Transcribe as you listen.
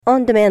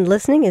On-demand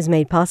listening is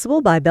made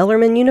possible by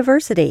Bellarmine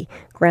University.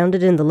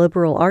 Grounded in the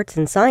liberal arts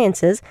and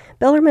sciences,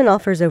 Bellarmine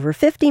offers over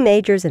 50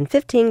 majors and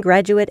 15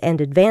 graduate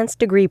and advanced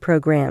degree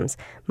programs.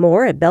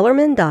 More at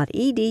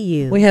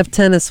bellarmine.edu. We have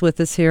tennis with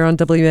us here on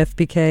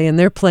WFPK, and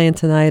they're playing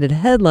tonight at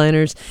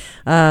Headliners.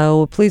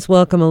 Please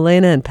welcome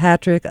Elena and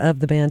Patrick of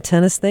the band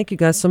Tennis. Thank you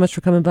guys so much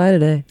for coming by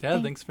today.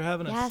 Yeah, thanks for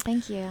having us. Yeah,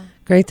 thank you.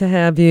 Great to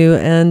have you.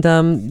 And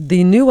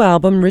the new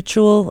album,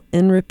 Ritual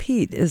and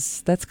Repeat,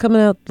 that's coming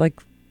out like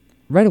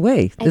right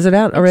away. Is it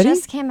out already? It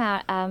just came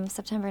out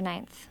September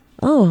 9th.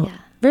 Oh, yeah.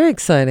 Very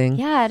exciting.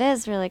 Yeah, it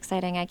is really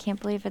exciting. I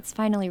can't believe it's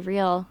finally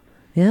real.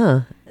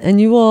 Yeah. And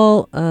you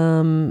all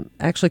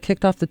actually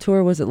kicked off the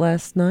tour, was it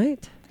last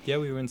night? Yeah,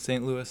 we were in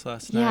St. Louis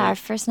last night. Yeah, our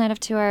first night of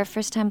tour,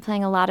 first time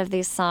playing a lot of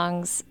these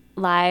songs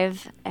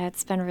live.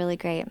 It's been really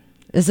great.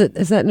 Is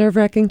that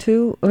nerve-wracking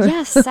too? Or?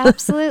 Yes,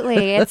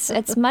 absolutely.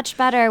 It's much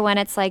better when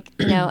it's like,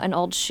 an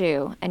old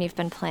shoe and you've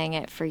been playing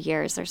it for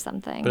years or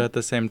something. But at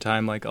the same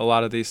time, like a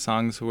lot of these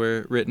songs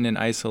were written in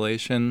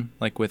isolation,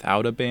 like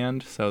without a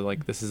band. So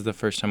like this is the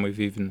first time we've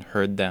even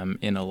heard them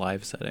in a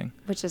live setting.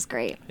 Which is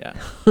great. Yeah.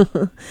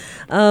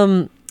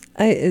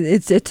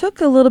 It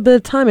took a little bit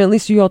of time. At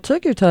least you all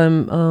took your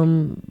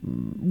time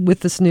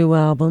with this new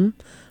album.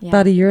 Yeah.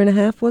 About a year and a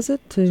half, was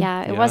it?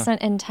 It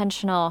wasn't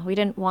intentional. We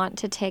didn't want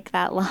to take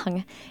that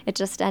long. It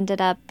just ended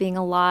up being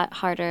a lot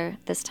harder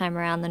this time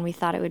around than we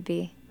thought it would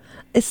be.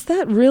 Is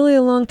that really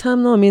a long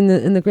time, though? I mean,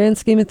 in the grand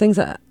scheme of things,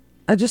 I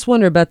just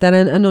wonder about that.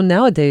 I know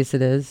nowadays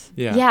it is.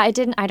 Yeah. Yeah,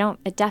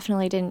 it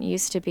definitely didn't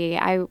used to be.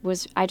 I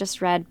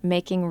just read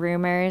Making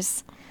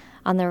Rumors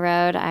on the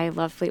road. I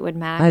love Fleetwood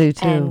Mac. I do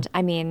too. And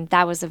I mean,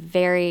 that was a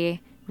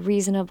very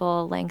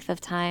reasonable length of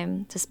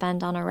time to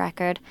spend on a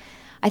record.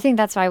 I think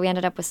that's why we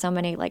ended up with so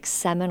many like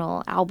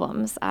seminal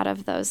albums out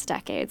of those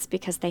decades,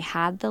 because they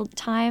had the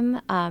time,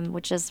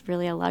 which is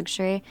really a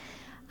luxury.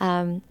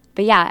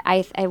 But yeah,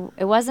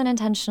 it wasn't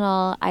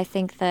intentional. I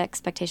think the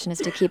expectation is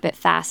to keep it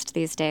fast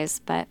these days.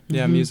 But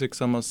yeah,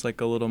 music's almost like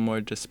a little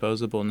more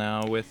disposable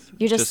now with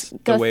you just the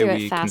go way through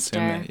we it faster.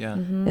 consume it.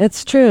 Yeah,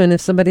 It's true. And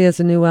if somebody has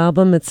a new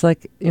album, it's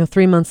like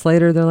 3 months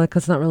later they're like,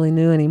 it's not really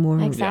new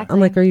anymore. Exactly. I'm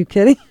like, are you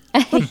kidding?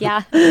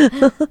 Yeah.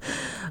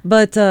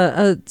 But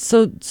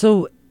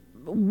so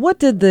what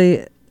did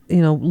the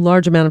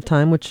large amount of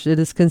time, which it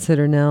is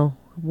considered now,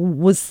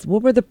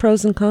 what were the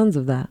pros and cons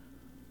of that?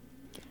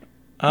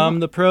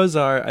 The pros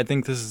are, I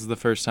think this is the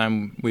first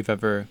time we've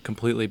ever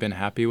completely been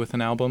happy with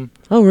an album.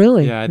 Oh,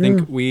 really? Yeah, I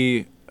think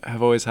we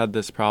have always had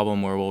this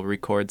problem where we'll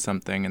record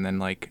something and then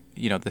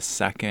the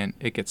second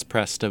it gets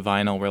pressed to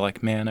vinyl, we're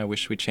like, man, I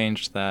wish we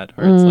changed that.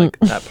 Or it's like,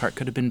 that part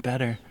could have been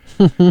better.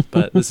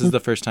 But this is the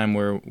first time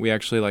where we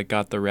actually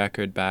got the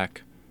record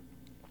back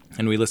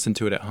and we listened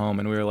to it at home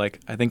and we were like,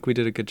 I think we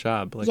did a good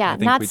job. Yeah,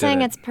 not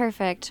saying it's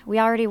perfect. We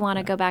already want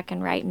to go back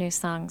and write new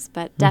songs,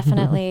 but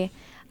definitely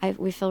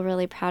we feel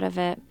really proud of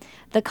it.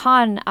 The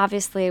con,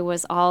 obviously,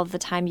 was all the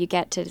time you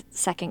get to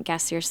second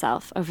guess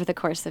yourself over the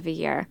course of a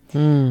year.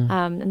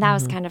 And that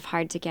was kind of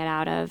hard to get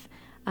out of.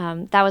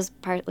 That was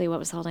partly what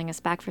was holding us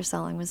back for so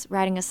long, was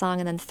writing a song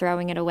and then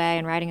throwing it away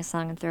and writing a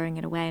song and throwing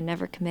it away and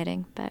never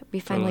committing. But we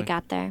finally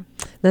got there.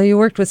 Now, you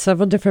worked with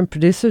several different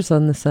producers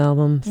on this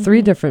album,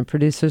 3 different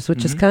producers,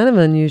 which is kind of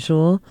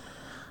unusual.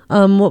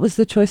 What was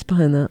the choice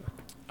behind that?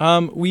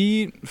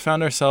 We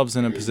found ourselves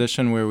in a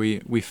position where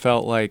we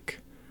felt like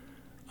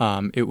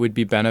it would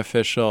be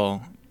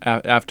beneficial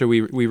after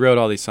we wrote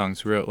all these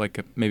songs. We wrote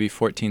maybe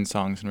 14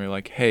 songs, and we were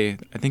like, hey,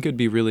 I think it would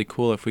be really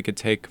cool if we could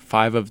take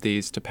 5 of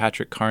these to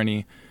Patrick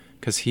Carney,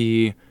 because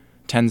he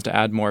tends to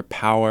add more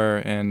power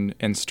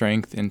and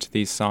strength into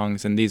these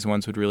songs, and these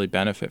ones would really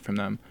benefit from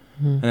them.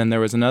 And then there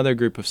was another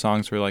group of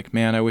songs where like,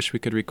 man, I wish we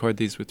could record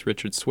these with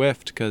Richard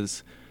Swift,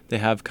 because they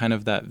have kind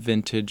of that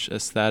vintage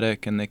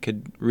aesthetic and they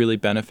could really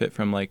benefit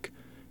from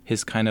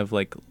his kind of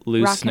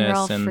looseness rock and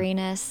roll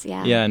freeness,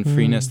 and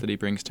freeness that he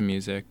brings to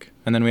music.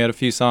 And then we had a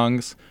few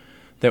songs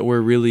that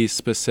were really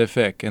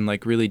specific and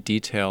really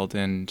detailed,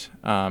 and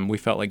we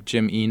felt like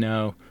Jim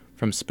Eno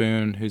from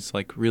Spoon, who's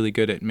really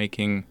good at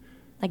making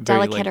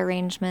delicate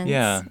arrangements.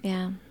 Yeah.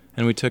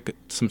 And we took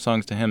some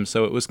songs to him,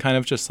 so it was kind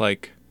of just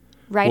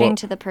writing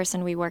to the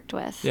person we worked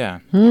with. Yeah.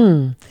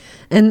 And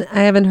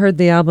I haven't heard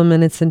the album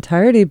in its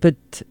entirety, but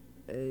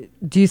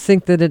do you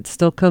think that it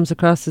still comes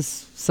across as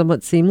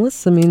somewhat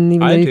seamless? I mean,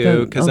 even I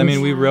do, because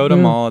we wrote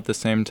them all at the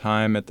same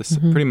time at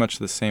pretty much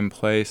the same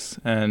place,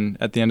 and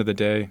at the end of the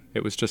day,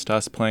 it was just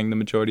us playing the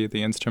majority of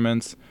the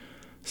instruments.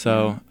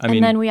 So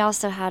and then we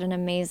also had an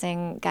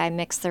amazing guy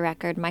mix the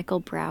record, Michael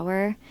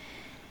Brower,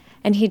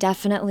 and he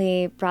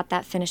definitely brought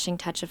that finishing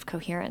touch of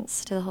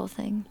coherence to the whole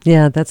thing.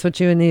 Yeah, that's what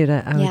you would need,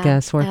 I would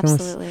guess, working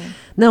absolutely. With.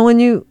 Now, when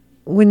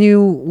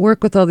you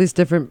work with all these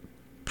different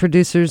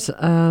producers,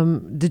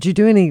 did you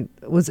do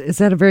is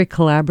that a very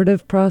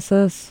collaborative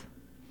process?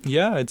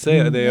 Yeah, I'd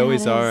say they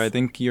always are. I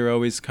think you're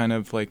always kind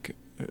of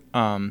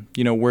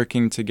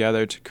working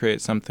together to create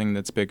something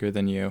that's bigger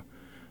than you.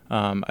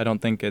 I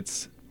don't think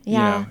it's, we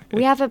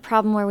have a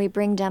problem where we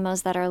bring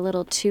demos that are a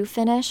little too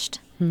finished.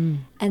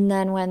 And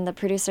then when the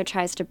producer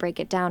tries to break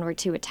it down, we're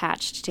too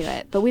attached to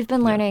it. But we've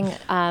been learning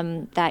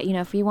that,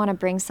 if you want to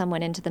bring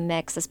someone into the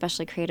mix,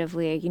 especially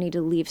creatively, you need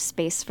to leave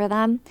space for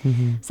them.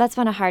 So that's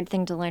been a hard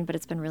thing to learn, but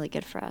it's been really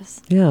good for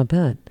us. Yeah, I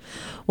bet.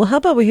 Well, how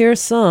about we hear a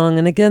song?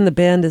 And again, the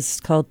band is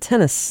called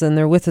Tennis, and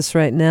they're with us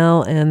right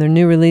now. And their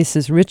new release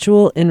is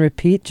Ritual in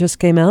Repeat, just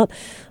came out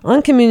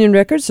on Communion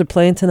Records. They're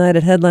playing tonight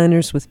at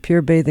Headliners with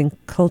Pure Bathing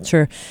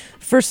Culture.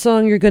 First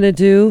song you're going to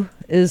do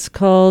is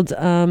called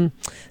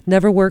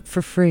Never Work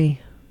for Free.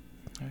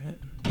 All right.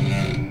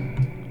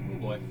 Oh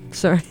boy.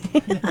 Sorry.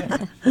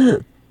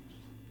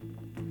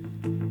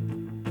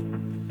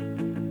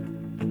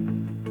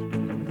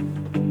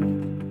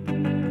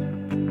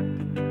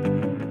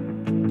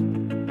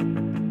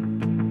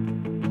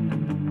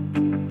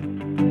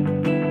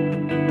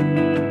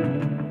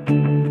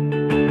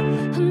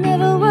 I'll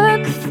never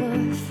work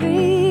for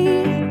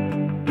free.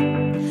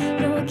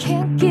 No, I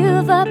can't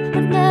give up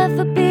what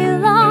never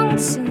belonged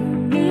to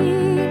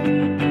me.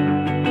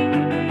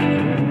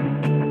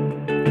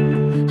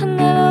 I'll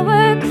never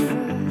work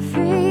for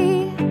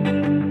free.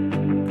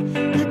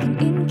 Like an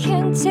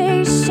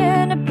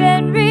incantation I've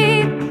been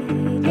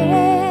repeating.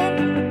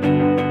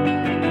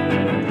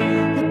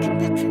 Looking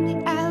back from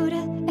the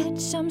outer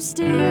edge, I'm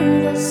still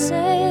the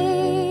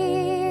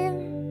same.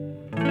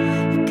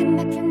 Looking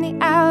back from the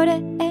outer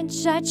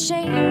edge, I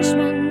changed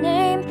my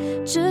name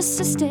just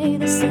to stay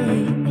the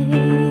same.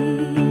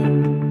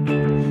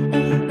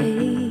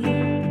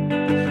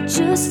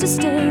 Just to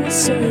stay the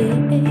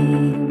same.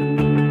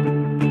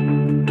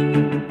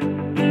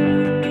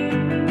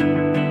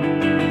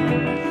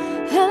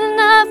 Had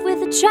enough with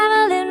the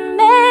traveling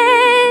man.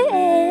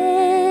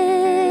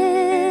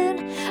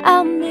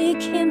 I'll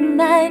make him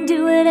mine,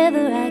 do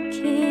whatever I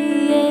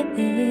can.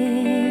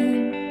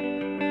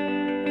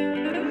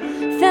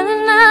 Fell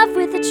in love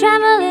with the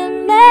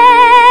traveling man.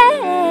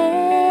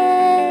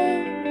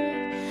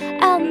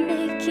 I'll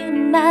make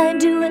him mine,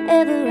 do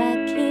whatever I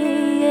can.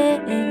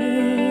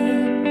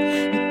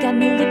 You got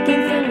me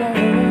looking for love.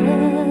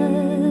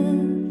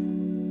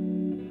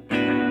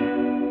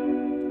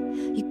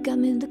 You got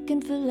me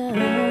looking for love.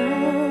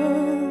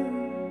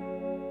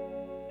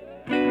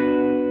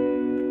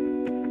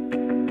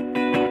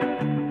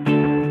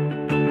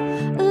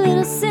 A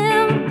little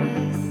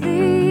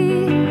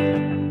sympathy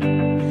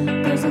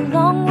goes a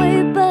long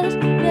way, but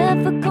it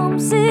never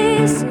comes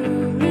easily.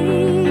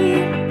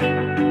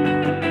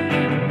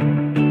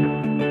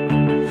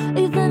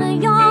 Even a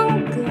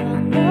young girl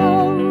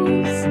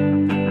knows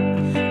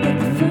that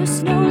the first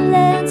snow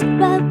lands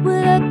right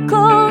where a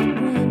cold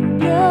wind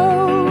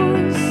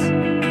blows.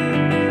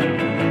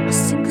 A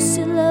single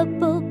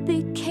syllable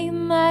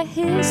became my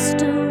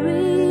history.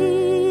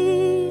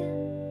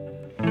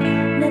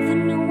 Never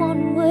knew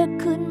one word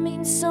could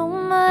mean so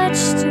much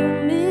to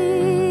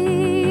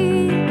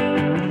me.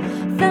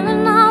 Fell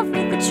in love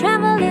with the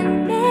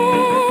traveling man.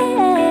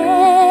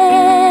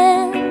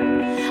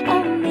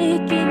 I'll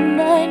make it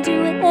mine,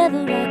 do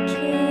whatever I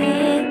can.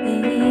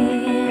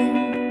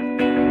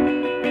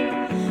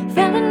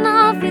 Fell in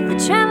love with the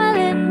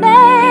traveling man.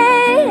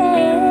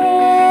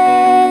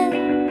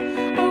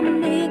 I'll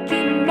make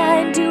it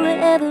mine, do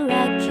whatever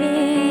I can.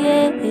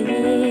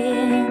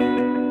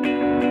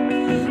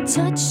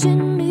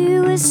 Touching me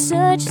with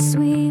such a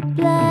sweet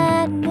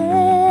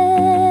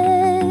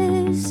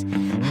blindness,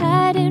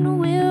 hiding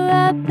where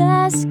our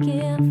past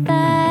can't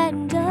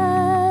find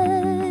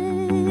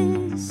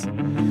us.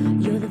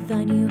 You're the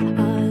vine, you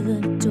are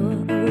the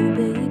door. Oh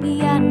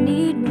baby, I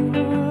need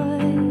more.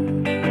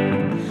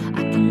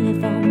 I can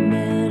live on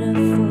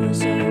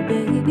metaphors. Oh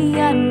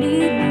baby, I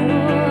need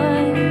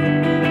more.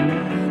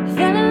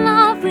 Fell in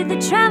love with the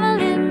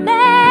traveling man.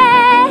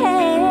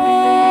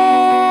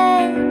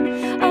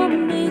 I'll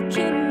make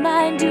him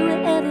mine, do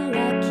whatever I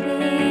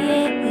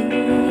can.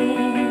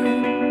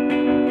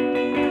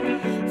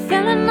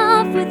 Fell in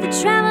love with the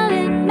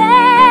traveling man.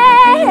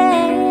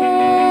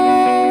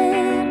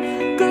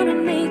 Gonna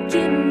make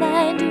him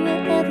mine, do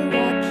whatever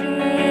I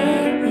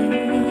can.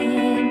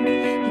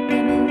 You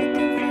got me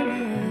looking for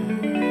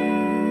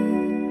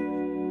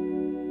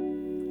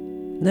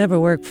love. Never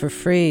Work for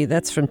Free.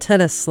 That's from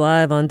Tennis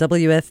live on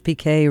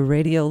WFPK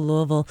Radio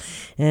Louisville.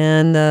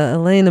 And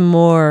Elena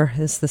Moore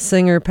is the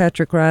singer.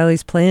 Patrick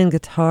Riley's playing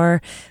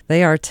guitar.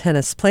 They are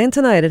Tennis. Playing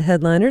tonight at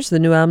Headliners. The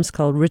new album's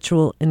called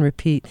Ritual in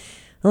Repeat.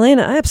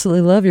 Elena, I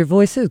absolutely love your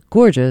voice. It's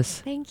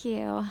gorgeous. Thank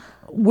you.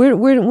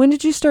 When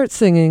did you start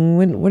singing?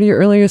 What are your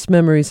earliest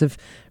memories of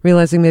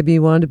realizing maybe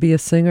you wanted to be a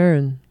singer?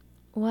 And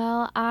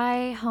Well,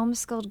 I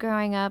homeschooled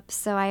growing up,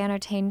 so I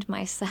entertained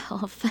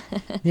myself.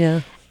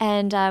 yeah.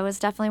 And I was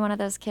definitely one of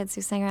those kids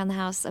who sang around the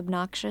house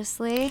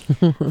obnoxiously.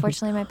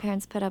 Fortunately, my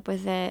parents put up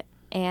with it.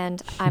 And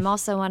I'm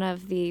also one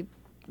of the,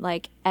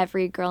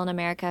 every girl in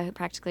America who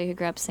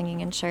grew up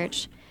singing in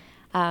church.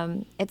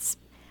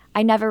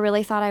 I never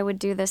really thought I would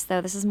do this,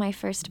 though. This is my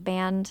first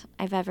band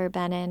I've ever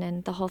been in,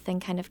 and the whole thing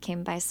kind of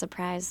came by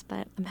surprise,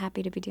 but I'm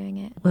happy to be doing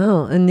it.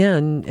 Well, and yeah,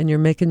 and you're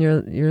making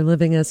your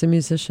living as a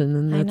musician,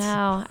 and I that's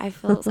know.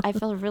 I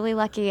feel really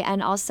lucky,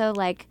 and also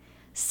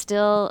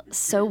still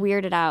so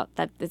weirded out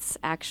that it's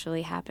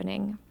actually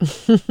happening.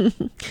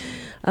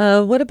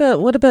 What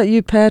about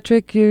you,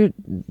 Patrick? You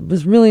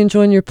was really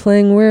enjoying your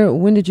playing.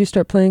 When did you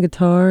start playing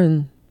guitar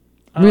and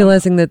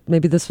realizing that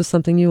maybe this was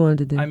something you wanted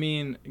to do? I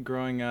mean,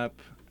 growing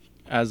up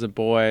as a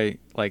boy,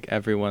 like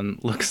everyone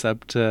looks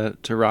up to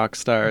rock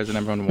stars and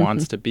everyone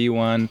wants to be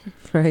one.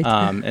 Right.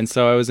 And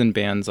so I was in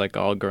bands like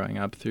all growing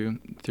up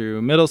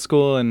through middle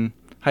school and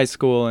high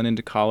school and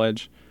into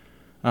college.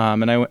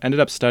 And I ended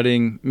up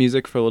studying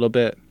music for a little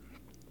bit.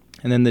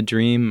 And then the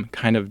dream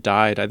kind of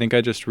died. I think I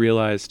just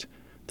realized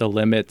the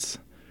limits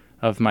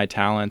of my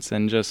talents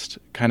and just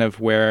kind of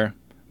where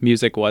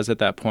music was at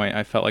that point.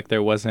 I felt like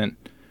there wasn't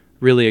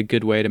really a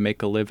good way to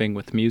make a living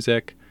with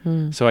music.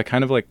 So I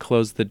kind of like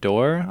closed the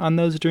door on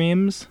those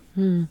dreams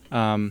when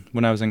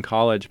I was in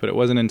college. But it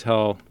wasn't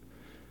until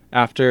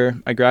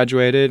after I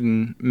graduated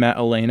and met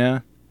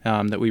Elena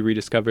that we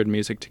rediscovered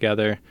music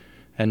together.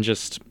 And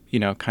just, you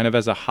know, kind of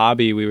as a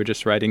hobby, we were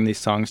just writing these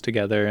songs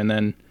together. And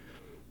then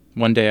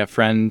one day a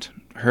friend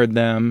heard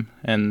them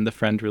and the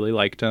friend really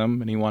liked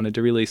them and he wanted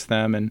to release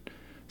them and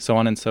so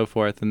on and so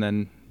forth. And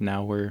then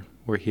now we're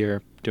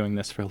here doing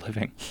this for a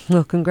living.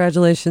 Well,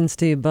 congratulations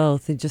to you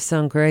both. You just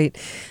sound great.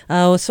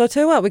 So I'll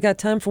tell you what, we got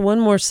time for one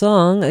more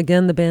song.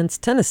 Again, the band's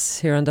Tennis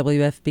here on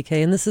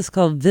WFPK, and this is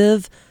called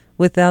Viv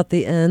without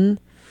the N.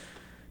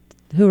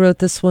 Who wrote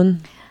this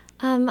one?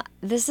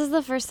 This is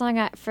the first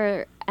song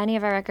for any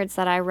of our records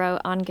that I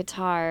wrote on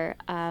guitar,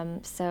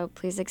 so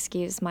please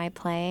excuse my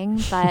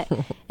playing, but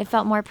it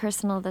felt more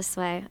personal this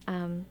way.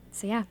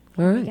 So yeah,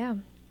 here we go.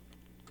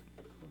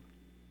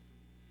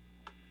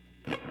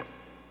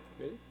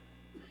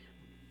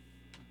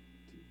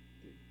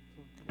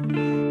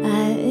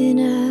 I've been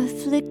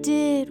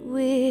afflicted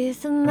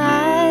with a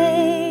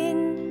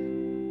mind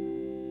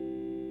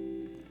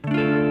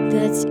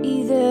that's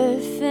either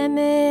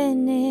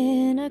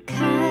feminine or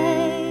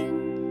kind.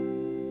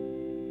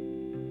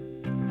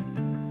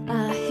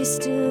 Our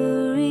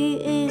history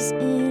is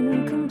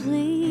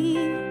incomplete.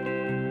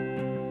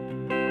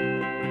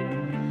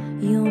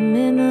 Your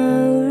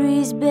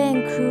memory's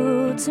been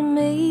cruel to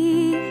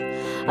me.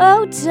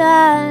 Oh,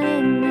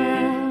 darling,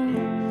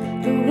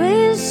 now the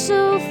way is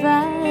so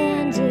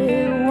fine,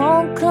 it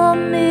won't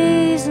come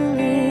easily.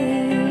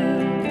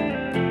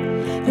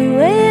 The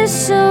way is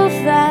so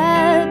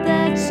far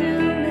back to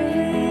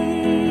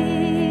me.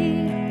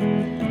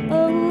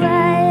 Oh,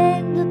 I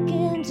ain't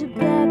looking to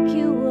back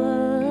you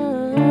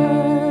up.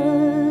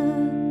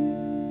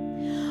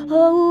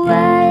 Oh, I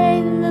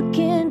ain't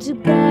looking to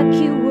back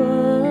you up.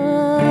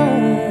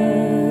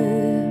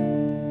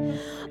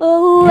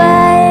 Oh,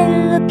 I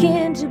ain't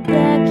looking to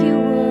back you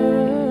up.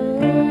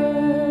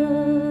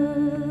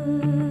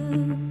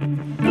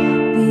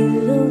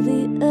 Below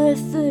the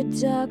earth, the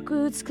dark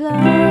roots clutch,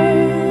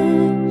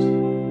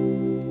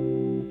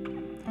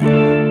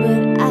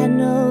 but I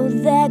know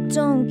that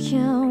don't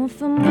count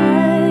for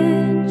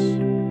much.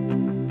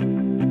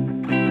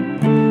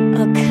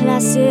 A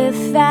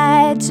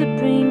classified to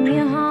bring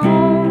you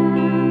home,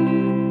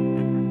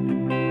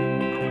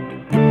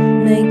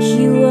 make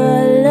you a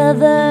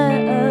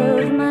lover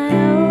of my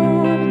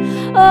own.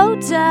 Oh,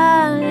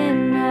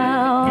 darling,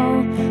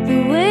 now the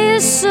way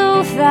is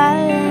so far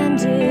and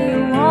it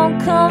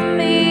won't come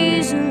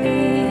easily.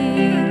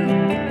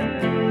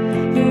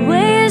 The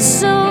way is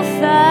so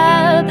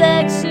far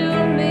back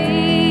to me.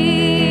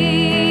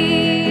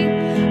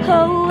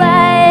 Oh, I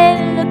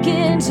ain't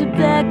looking to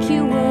back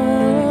you up.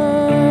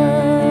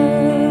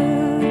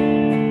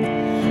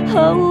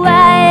 Oh,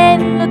 I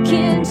ain't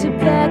looking to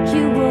back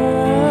you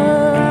up.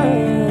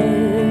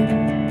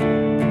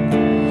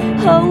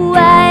 Oh, I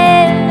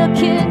ain't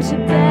looking to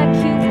back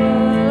you up.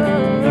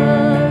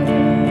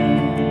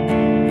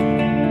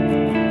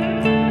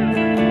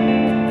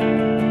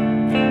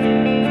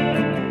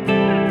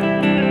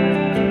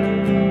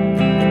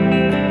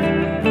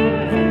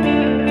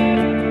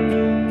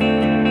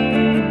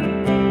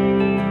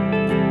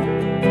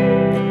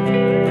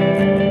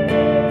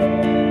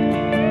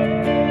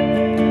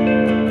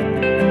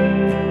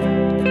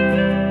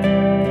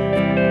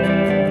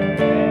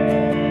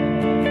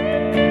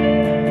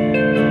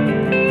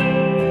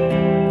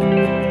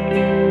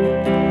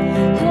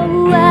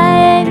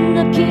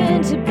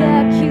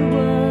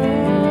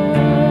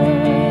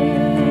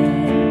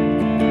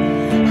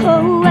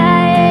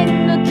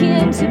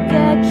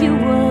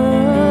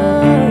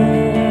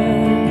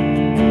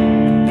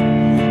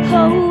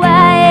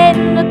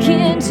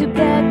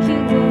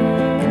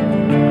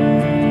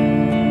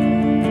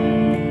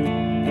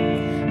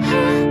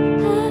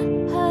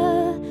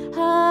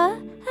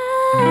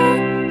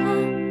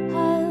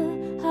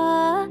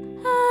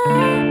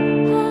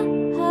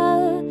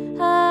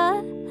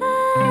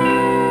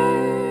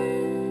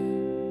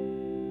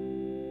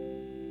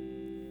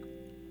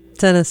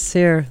 Tennis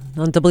here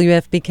on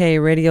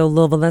WFPK Radio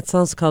Louisville. That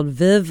song's called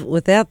Viv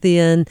without the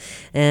N,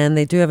 and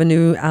they do have a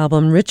new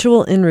album,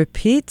 Ritual in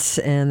Repeat,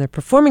 and they're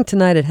performing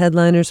tonight at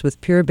Headliners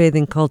with Pure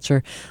Bathing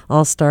Culture.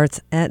 All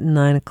starts at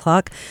 9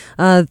 o'clock.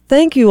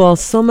 Thank you all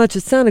so much.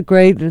 It sounded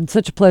great, and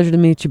such a pleasure to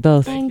meet you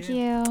both. Thank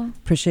you.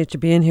 Appreciate you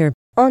being here.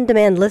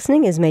 On-demand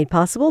listening is made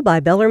possible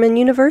by Bellarmine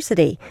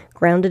University.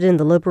 Grounded in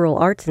the liberal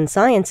arts and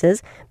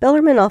sciences,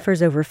 Bellarmine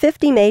offers over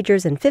 50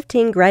 majors and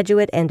 15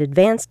 graduate and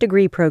advanced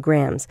degree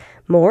programs.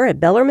 More at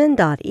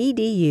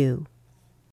bellarmine.edu.